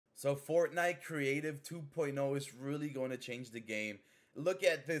So Fortnite Creative 2.0 is really going to change the game. Look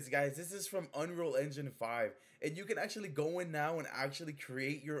at this, guys. This is from Unreal Engine 5. And you can actually go in now and actually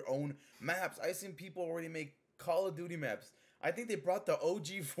create your own maps. I've seen people already make Call of Duty maps. I think they brought the OG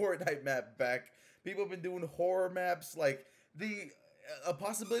Fortnite map back. People have been doing horror maps. Like, the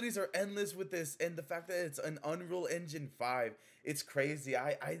possibilities are endless with this. And the fact that it's an Unreal Engine 5, it's crazy.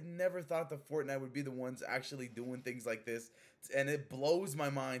 I never thought that Fortnite would be the ones actually doing things like this. And it blows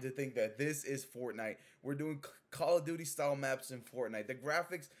my mind to think that this is Fortnite. We're doing Call of Duty style maps in Fortnite. The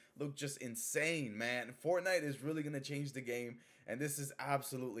graphics look just insane, man. Fortnite is really going to change the game, and this is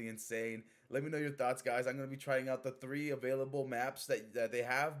absolutely insane. Let me know your thoughts, guys. I'm going to be trying out the 3 available maps that they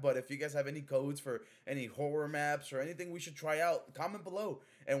have, but if you guys have any codes for any horror maps or anything we should try out, comment below.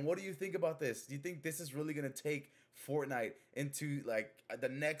 And what do you think about this? Do you think this is really going to take Fortnite into like the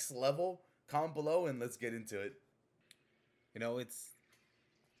next level? Comment below and let's get into it. You know, it's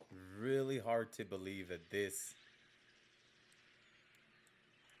really hard to believe that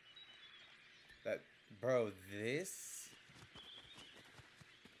bro,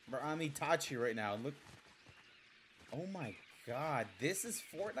 I'm Itachi right now. Look. Oh my god. This is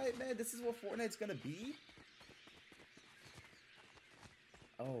Fortnite, man. This is what Fortnite's gonna be?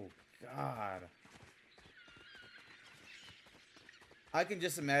 Oh god. I can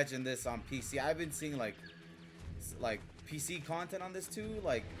just imagine this on PC. I've been seeing like PC content on this too,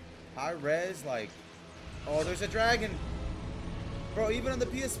 like high res, like, oh, there's a dragon. Bro, even on the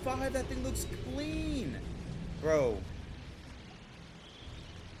PS5, that thing looks clean. Bro,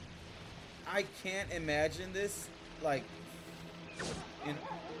 I can't imagine this, like, in...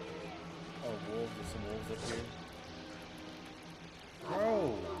 Oh, wolves, there's some wolves up here.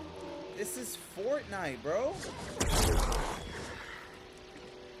 Bro, this is Fortnite, bro.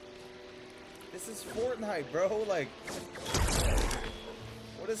 This is Fortnite, bro. Like,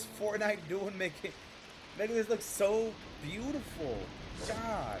 what is Fortnite doing making this look so beautiful?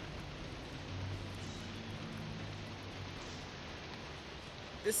 God.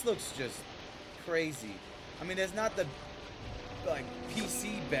 This looks just crazy. I mean, it's not the, like,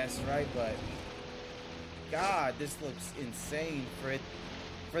 PC best, right? But, God, this looks insane.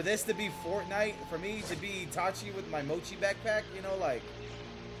 For this to be Fortnite, for me to be Itachi with my mochi backpack, you know, like,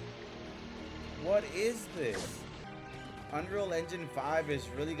 what is this? Unreal Engine 5 is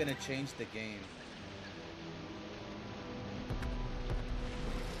really gonna change the game.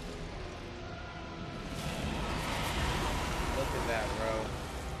 Look at that, bro.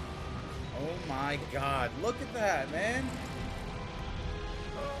 Oh my god, look at that, man.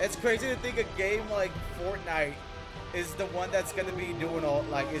 It's crazy to think a game like Fortnite is the one that's gonna be doing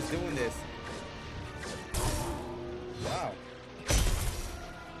is doing this. Wow.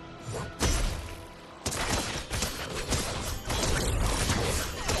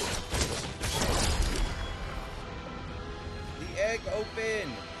 Egg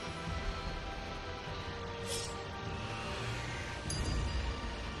open.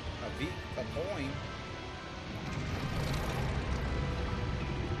 A coin.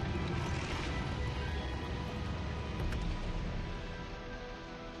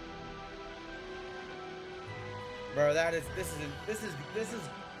 Bro, this is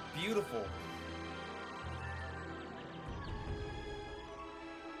beautiful.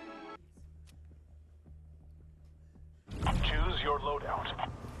 Choose your loadout.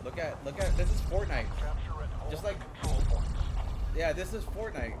 Look at this is Fortnite. Just like, yeah, this is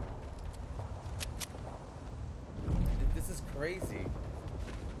Fortnite. This is crazy.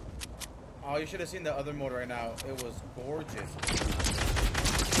 Oh, you should have seen the other mode right now. It was gorgeous.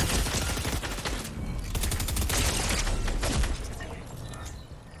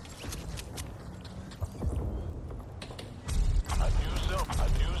 A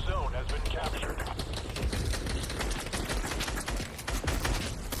new zone has been captured.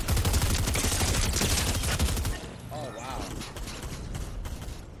 Oh wow.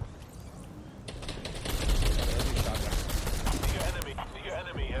 The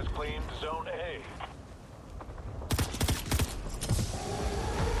enemy has claimed Zone A.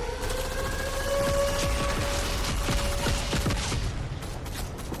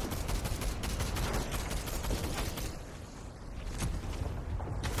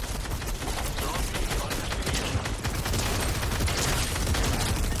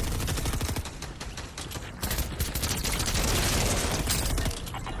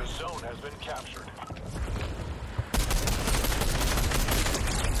 The zone has been captured.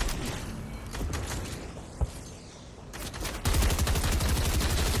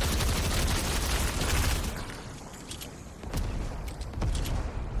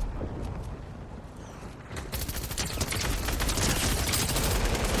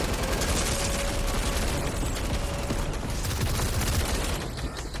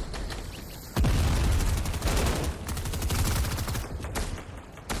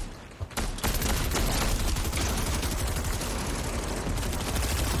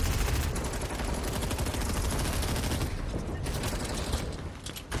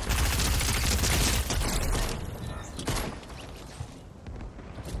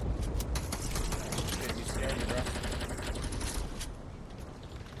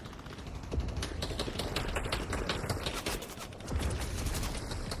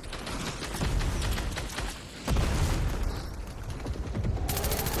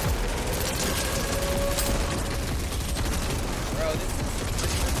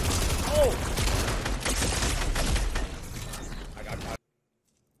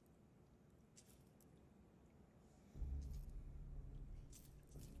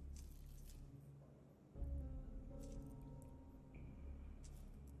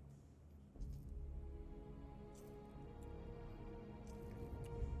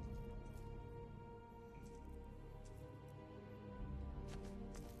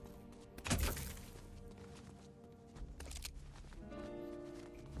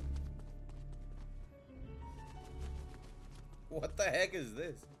 What the heck is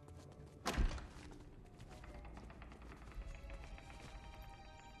this?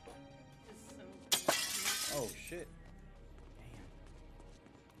 Oh shit. Damn.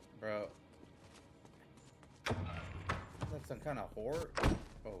 Bro. It's like some kind of horror.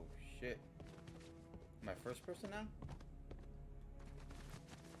 Oh shit. Am I first person now?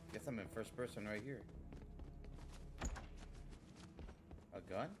 Guess I'm in first person right here. A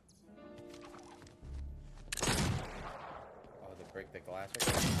gun? Oh, they break the glass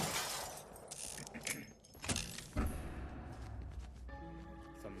right there.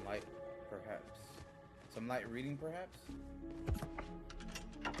 Some light, perhaps. Some light reading, perhaps?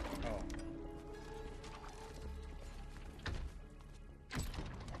 Oh.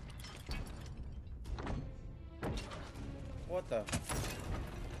 What the?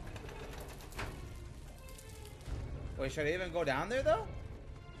 Wait, should I even go down there, though?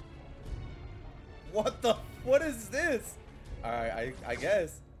 What the? What is this? Alright, I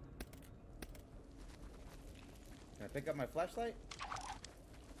guess. Can I pick up my flashlight?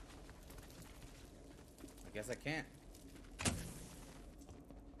 I guess I can't.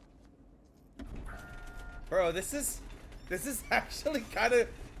 Bro, this is actually kind of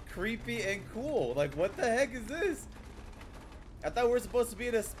creepy and cool. Like, what the heck is this? I thought we were supposed to be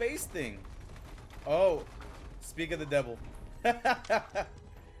in a space thing. Oh, speak of the devil.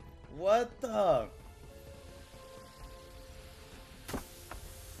 What the?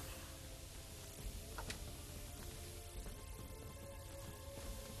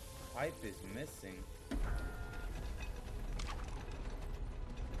 Pipe is missing.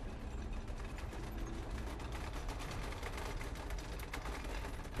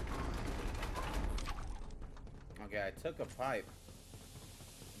 Okay, I took a pipe.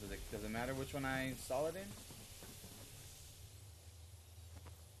 Does it matter which one I install it in?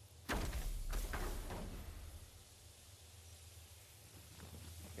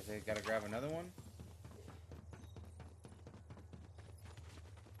 Guess I gotta grab another one.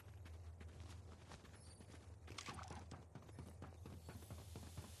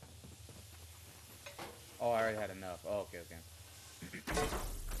 Oh, I already had enough. Oh, okay, okay.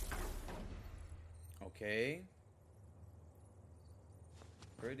 Okay.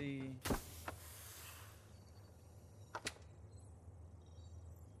 Pretty.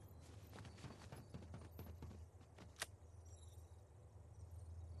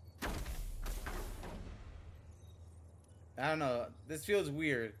 I don't know. This feels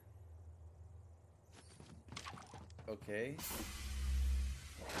weird. Okay.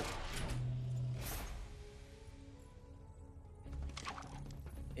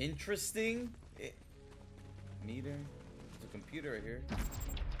 Interesting. Meter. There's a computer right here.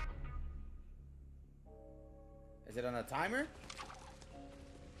 Is it on a timer?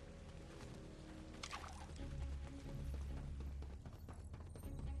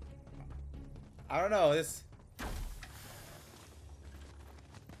 I don't know. This.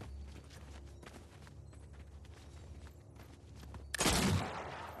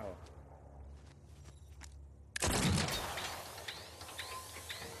 Oh.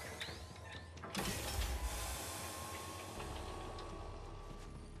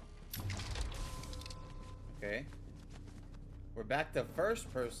 Okay. We're back to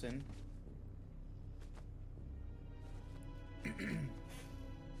first person.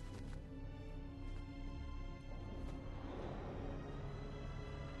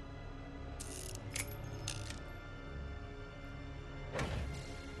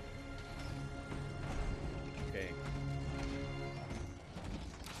 Okay.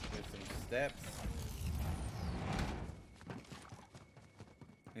 There's some steps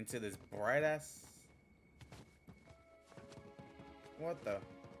into this bright ass. What the?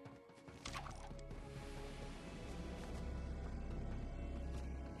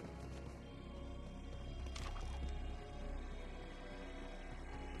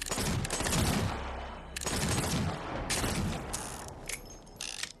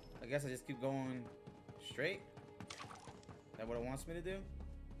 I guess I just keep going straight. Is that what it wants me to do?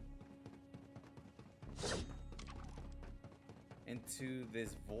 Into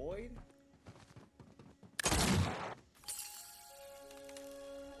this void?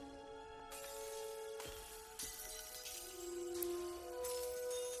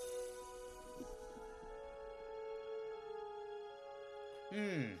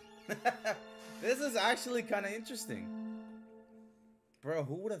 This is actually kind of interesting. Bro,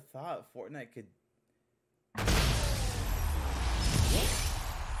 who would have thought Fortnite could...